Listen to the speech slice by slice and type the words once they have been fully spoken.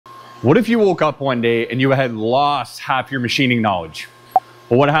What if you woke up one day and you had lost half your machining knowledge?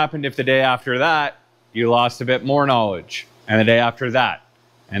 Well, what happened if the day after that, you lost a bit more knowledge, and the day after that,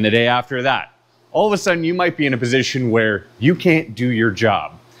 and the day after that? All of a sudden, you might be in a position where you can't do your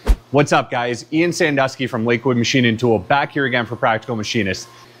job. What's up, guys? Ian Sandusky from Lakewood Machine and Tool, back here again for Practical Machinist.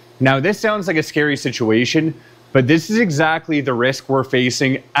 Now, this sounds like a scary situation, but this is exactly the risk we're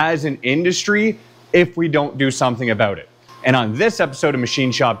facing as an industry if we don't do something about it. And on this episode of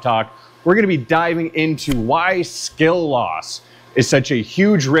Machine Shop Talk, we're going to be diving into why skill loss is such a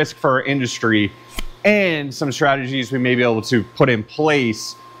huge risk for our industry and some strategies we may be able to put in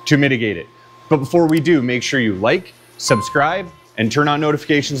place to mitigate it. But before we do, make sure you like, subscribe, and turn on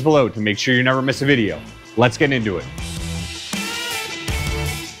notifications below to make sure you never miss a video. Let's get into it.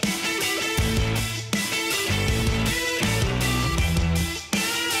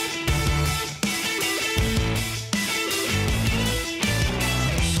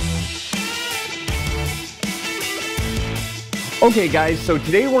 Okay guys, so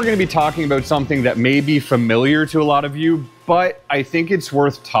today we're going to be talking about something that may be familiar to a lot of you, but I think it's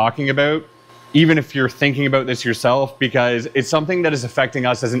worth talking about, even if you're thinking about this yourself, because it's something that is affecting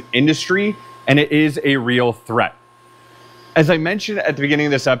us as an industry, and it is a real threat. As I mentioned at the beginning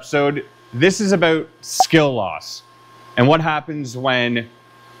of this episode, this is about skill loss, and what happens when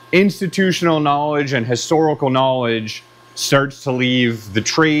institutional knowledge and historical knowledge starts to leave the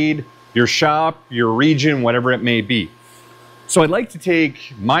trade, your shop, your region, whatever it may be. So I'd like to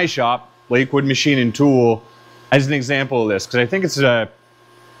take my shop, Lakewood Machine and Tool, as an example of this, because I think it's a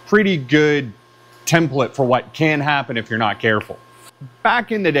pretty good template for what can happen if you're not careful.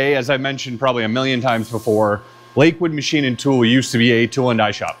 Back in the day, as I mentioned probably a million times before, Lakewood Machine and Tool used to be a tool and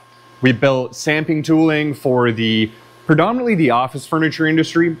die shop. We built stamping tooling for predominantly the office furniture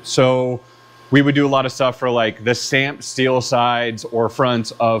industry. So we would do a lot of stuff for like the stamped steel sides or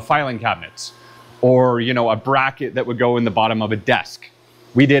fronts of filing cabinets, or, you know, a bracket that would go in the bottom of a desk.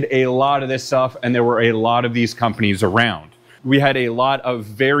 We did a lot of this stuff, and there were a lot of these companies around. We had a lot of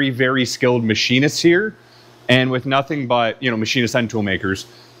very, very skilled machinists here, and with nothing but, you know, machinists and tool makers,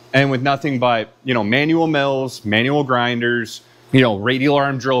 and with nothing but, you know, manual mills, manual grinders, you know, radial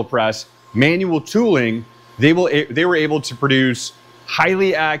arm drill press, manual tooling, they were able to produce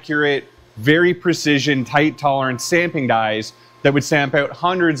highly accurate, very precision, tight tolerance stamping dies that would stamp out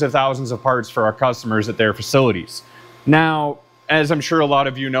hundreds of thousands of parts for our customers at their facilities. Now, as I'm sure a lot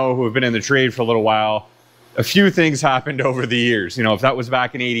of you know who have been in the trade for a little while, a few things happened over the years. You know, if that was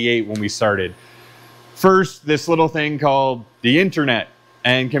back in '88 when we started. First, this little thing called the internet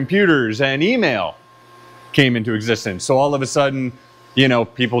and computers and email came into existence. So all of a sudden, you know,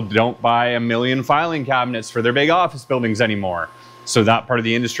 people don't buy a million filing cabinets for their big office buildings anymore. So that part of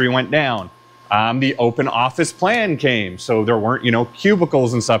the industry went down. The open office plan came, so there weren't, you know,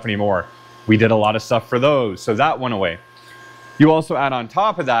 cubicles and stuff anymore. We did a lot of stuff for those, so that went away. You also add on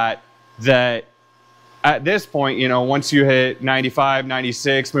top of that, that at this point, you know, once you hit 95,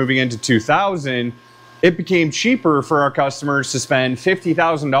 96, moving into 2000, it became cheaper for our customers to spend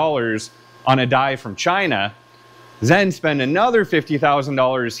 $50,000 on a die from China, then spend another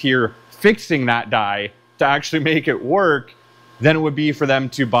 $50,000 here fixing that die to actually make it work, than it would be for them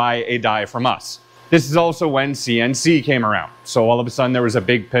to buy a die from us. This is also when CNC came around. So all of a sudden there was a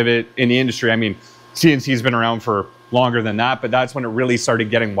big pivot in the industry. I mean, CNC's been around for longer than that, but that's when it really started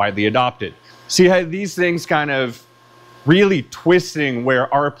getting widely adopted. So you had these things kind of really twisting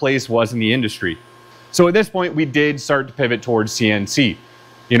where our place was in the industry. So at this point, we did start to pivot towards CNC.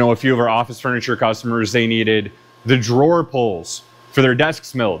 You know, a few of our office furniture customers, they needed the drawer pulls for their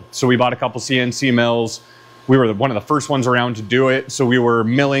desks milled. So we bought a couple CNC mills. We were one of the first ones around to do it. So we were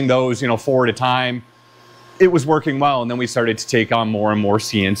milling those, you know, 4 at a time. It was working well. And then we started to take on more and more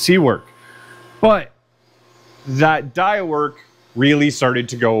CNC work. But that die work really started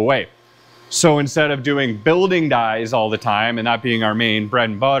to go away. So instead of doing building dies all the time, and that being our main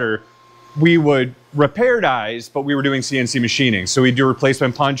bread and butter, we would repair dies, but we were doing CNC machining. So we'd do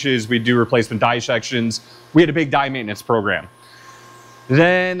replacement punches, we'd do replacement die sections. We had a big die maintenance program.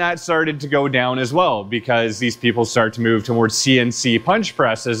 Then that started to go down as well, because these people start to move towards CNC punch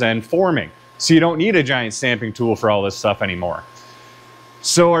presses and forming. So you don't need a giant stamping tool for all this stuff anymore.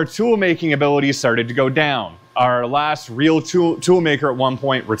 So our tool making ability started to go down. Our last real tool maker at one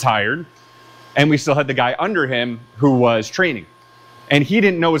point retired, and we still had the guy under him who was training. And he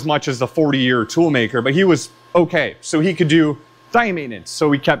didn't know as much as the 40-year tool maker, but he was okay. So he could do die maintenance. So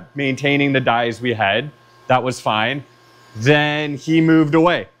we kept maintaining the dies we had. That was fine. Then he moved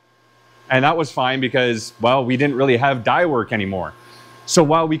away, and that was fine because, well, we didn't really have die work anymore. So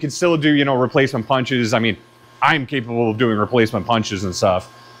while we could still do, you know, replacement punches, I mean, I'm capable of doing replacement punches and stuff,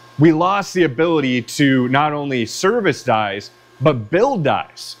 we lost the ability to not only service dies, but build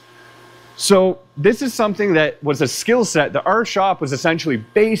dies. So this is something that was a skill set that our shop was essentially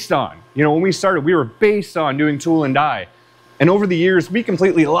based on. You know, when we started, we were based on doing tool and die. And over the years, we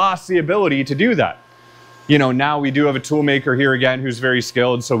completely lost the ability to do that. You know, now we do have a tool maker here again who's very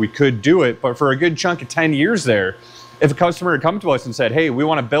skilled, so we could do it. But for a good chunk of 10 years there, if a customer had come to us and said, hey, we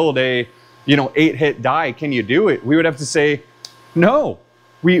want to build a, 8-hit die, can you do it? We would have to say, no,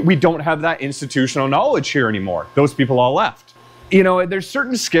 we don't have that institutional knowledge here anymore. Those people all left. You know, there's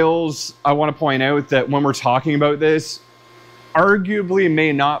certain skills I want to point out that when we're talking about this, arguably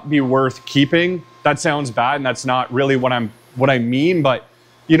may not be worth keeping. That sounds bad, and that's not really what I mean, but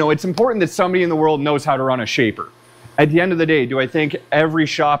it's important that somebody in the world knows how to run a shaper. At the end of the day, do I think every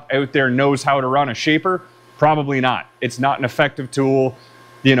shop out there knows how to run a shaper? Probably not. It's not an effective tool.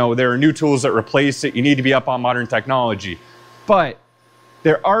 There are new tools that replace it. You need to be up on modern technology. But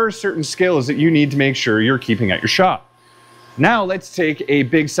there are certain skills that you need to make sure you're keeping at your shop. Now let's take a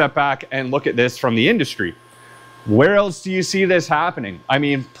big step back and look at this from the industry. Where else do you see this happening? I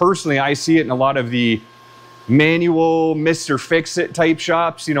mean, personally, I see it in a lot of the manual Mr. Fix-It type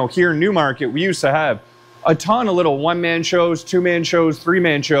shops. Here in Newmarket, we used to have a ton of little one-man shows, two-man shows,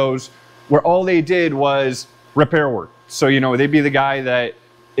 three-man shows, where all they did was repair work. So, they'd be the guy that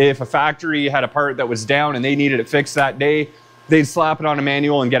if a factory had a part that was down and they needed it fixed that day, they'd slap it on a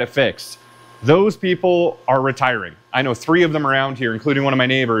manual and get it fixed. Those people are retiring. I know 3 of them around here, including one of my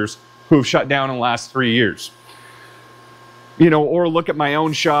neighbors, who have shut down in the last 3 years. Or look at my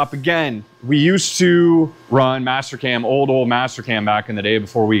own shop again. We used to run Mastercam, old Mastercam back in the day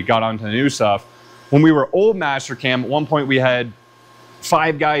before we got onto the new stuff. When we were old Mastercam, at one point we had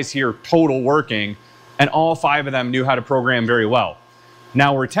 5 guys here total working, and all 5 of them knew how to program very well.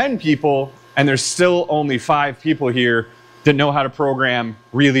 Now we're 10 people, and there's still only 5 people here that know how to program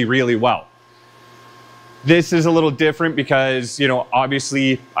really, really well. This is a little different because,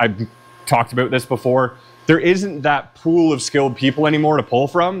 obviously I've talked about this before. There isn't that pool of skilled people anymore to pull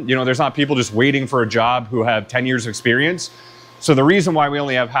from. There's not people just waiting for a job who have 10 years of experience. So the reason why we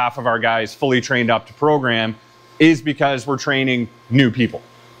only have half of our guys fully trained up to program is because we're training new people.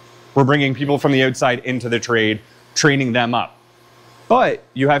 We're bringing people from the outside into the trade, training them up. But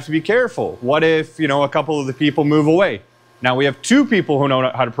you have to be careful. What if, a couple of the people move away? Now we have 2 people who know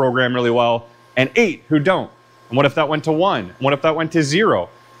how to program really well and 8 who don't. And what if that went to 1? What if that went to 0?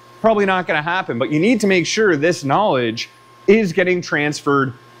 Probably not going to happen, but you need to make sure this knowledge is getting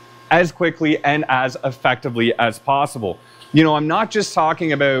transferred as quickly and as effectively as possible. I'm not just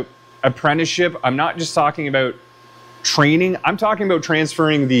talking about apprenticeship. I'm not just talking about training. I'm talking about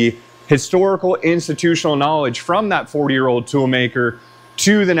transferring the historical institutional knowledge from that 40-year-old toolmaker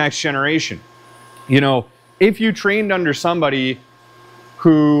to the next generation. If you trained under somebody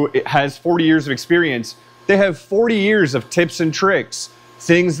who has 40 years of experience, they have 40 years of tips and tricks,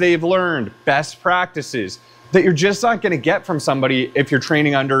 things they've learned, best practices that you're just not going to get from somebody if you're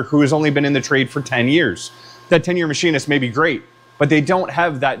training under who has only been in the trade for 10 years. That 10-year machinist may be great, but they don't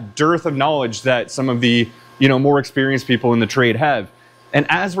have that dearth of knowledge that some of the more experienced people in the trade have. And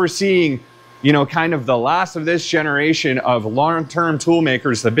as we're seeing, kind of the last of this generation of long-term tool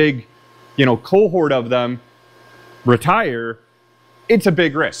makers, the big, cohort of them retire, it's a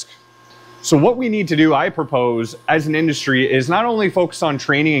big risk. So what we need to do, I propose, as an industry is not only focus on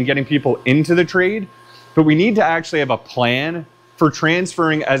training and getting people into the trade, but we need to actually have a plan for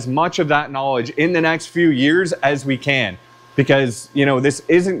transferring as much of that knowledge in the next few years as we can. Because, this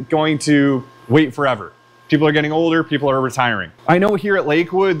isn't going to wait forever. People are getting older, people are retiring. I know here at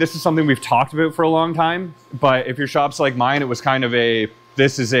Lakewood, this is something we've talked about for a long time, but if your shop's like mine, it was kind of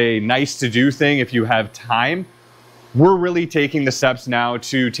this is a nice to do thing if you have time. We're really taking the steps now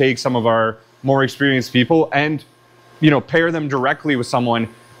to take some of our more experienced people and, pair them directly with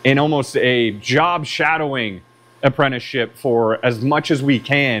someone in almost a job shadowing apprenticeship for as much as we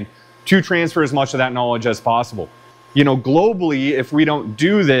can to transfer as much of that knowledge as possible. Globally, if we don't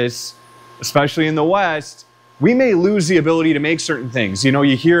do this, especially in the West, we may lose the ability to make certain things.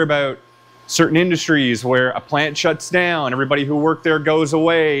 You hear about certain industries where a plant shuts down, everybody who worked there goes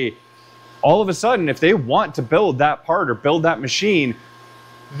away. All of a sudden, if they want to build that part or build that machine,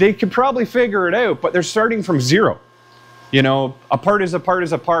 they could probably figure it out, but they're starting from 0. A part is a part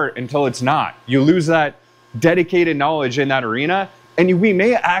is a part until it's not. You lose that dedicated knowledge in that arena, and we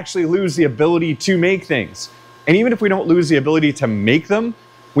may actually lose the ability to make things. And even if we don't lose the ability to make them,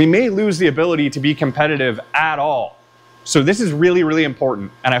 we may lose the ability to be competitive at all. So this is really, really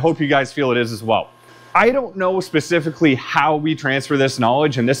important, and I hope you guys feel it is as well. I don't know specifically how we transfer this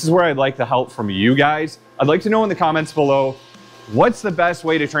knowledge, and this is where I'd like the help from you guys. I'd like to know in the comments below, What's the best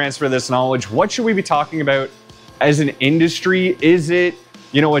way to transfer this knowledge? What should we be talking about as an industry? Is it,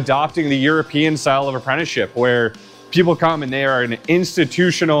 adopting the European style of apprenticeship where people come and they are an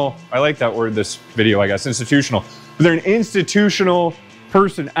institutional, I like that word, this video, I guess, institutional. But they're an institutional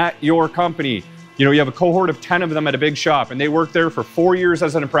person at your company. You have a cohort of 10 of them at a big shop and they work there for 4 years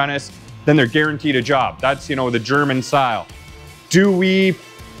as an apprentice, then they're guaranteed a job. That's, the German style. Do we,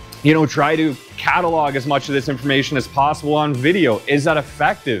 try to catalog as much of this information as possible on video? Is that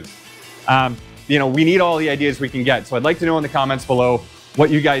effective? We need all the ideas we can get. So I'd like to know in the comments below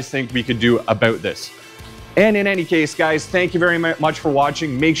what you guys think we could do about this. And in any case, guys, thank you very much for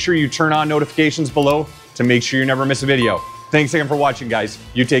watching. Make sure you turn on notifications below to make sure you never miss a video. Thanks again for watching, guys.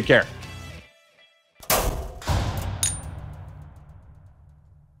 You take care.